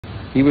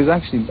he was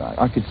actually,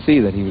 I could see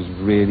that he was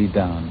really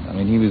down. I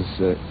mean, he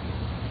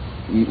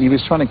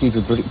was trying to keep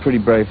a pretty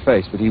brave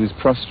face, but he was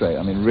prostrate.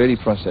 I mean, really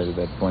prostrate at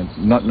that point,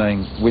 not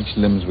knowing which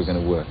limbs were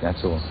going to work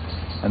at all.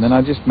 And then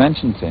I just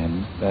mentioned to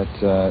him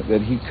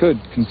that he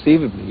could,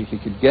 conceivably, if he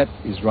could get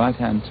his right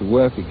hand to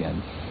work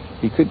again,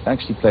 he could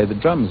actually play the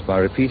drums by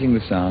repeating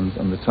the sounds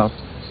on the top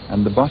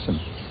and the bottom.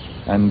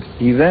 And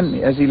he then,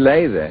 as he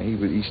lay there,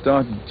 he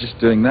started just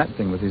doing that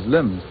thing with his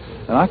limbs.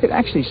 And I could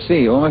actually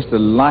see almost a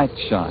light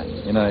shine,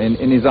 you know,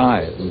 in his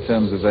eyes, in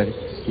terms of that.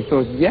 He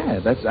thought, yeah,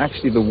 that's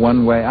actually the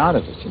one way out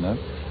of it, you know.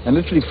 And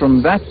literally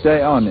from that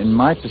day on, in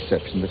my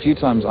perception, the few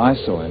times I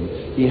saw him,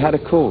 he had a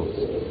cause.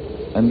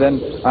 And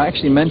then I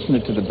actually mentioned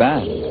it to the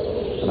band.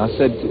 And I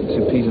said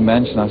to Peter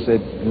Manchin, I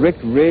said, Rick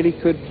really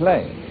could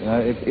play. You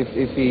know, if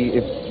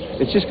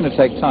it's just going to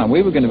take time.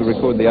 We were going to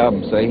record the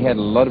album, so he had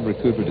a lot of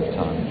recuperative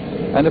time.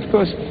 And of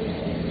course,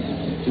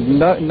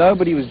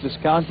 nobody was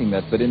discounting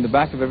that, but in the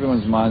back of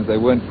everyone's minds, they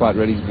weren't quite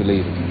ready to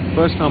believe it.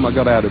 First time I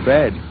got out of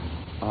bed,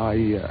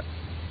 I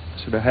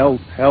sort of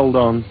held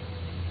on,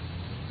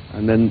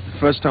 and then the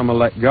first time I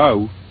let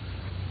go,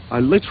 I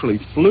literally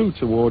flew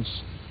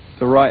towards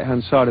the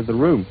right-hand side of the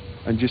room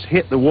and just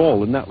hit the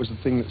wall, and that was the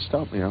thing that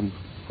stopped me.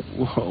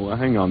 Whoa,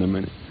 hang on a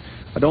minute.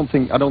 I don't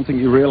think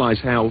you realise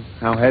how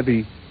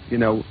heavy, you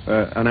know,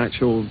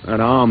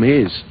 an arm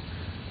is,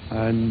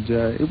 and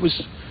it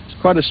was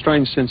quite a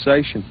strange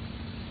sensation.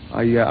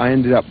 I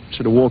ended up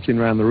sort of walking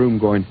around the room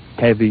going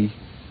heavy,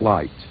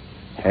 light,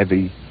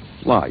 heavy,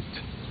 light,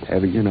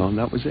 heavy, you know, and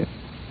that was it.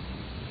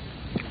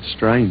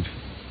 Strange.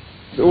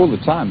 All the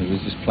time he was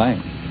just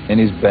playing in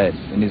his bed,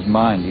 in his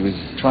mind. He was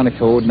trying to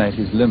coordinate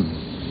his limbs.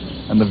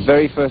 And the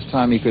very first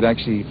time he could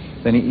actually,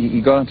 then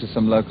he got onto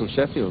some local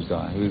Sheffield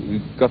guy who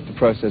got the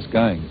process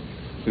going,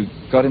 who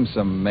got him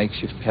some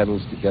makeshift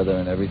pedals together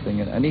and everything,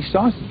 and he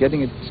started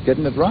getting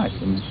it right.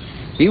 And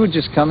he would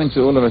just come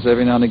into all of us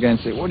every now and again and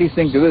say, what do you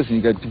think of this? And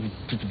you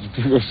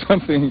go, or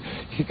something.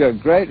 You go,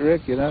 great,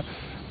 Rick, you know.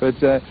 But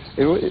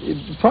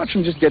apart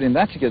from just getting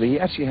that together, he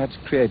actually had to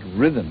create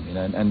rhythm, you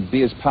know, and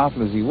be as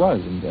powerful as he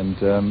was.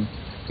 And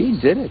he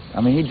did it.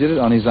 I mean, he did it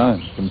on his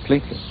own,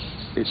 completely.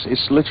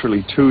 It's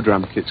literally two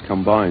drum kits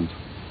combined.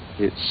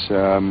 It's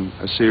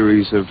a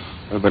series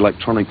of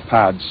electronic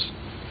pads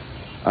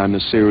and a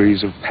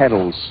series of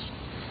pedals.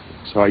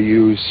 So I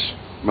use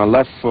my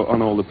left foot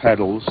on all the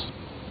pedals.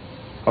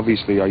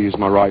 Obviously, I use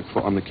my right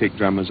foot on the kick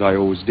drum, as I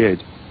always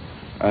did,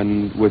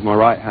 and with my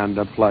right hand,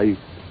 I play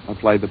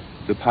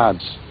the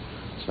pads.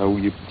 So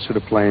you're sort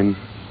of playing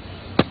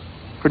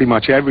pretty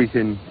much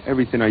everything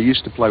I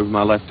used to play with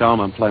my left arm,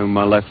 I'm playing with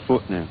my left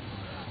foot now,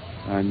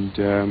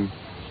 and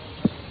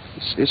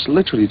it's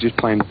literally just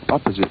playing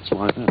opposites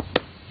like that.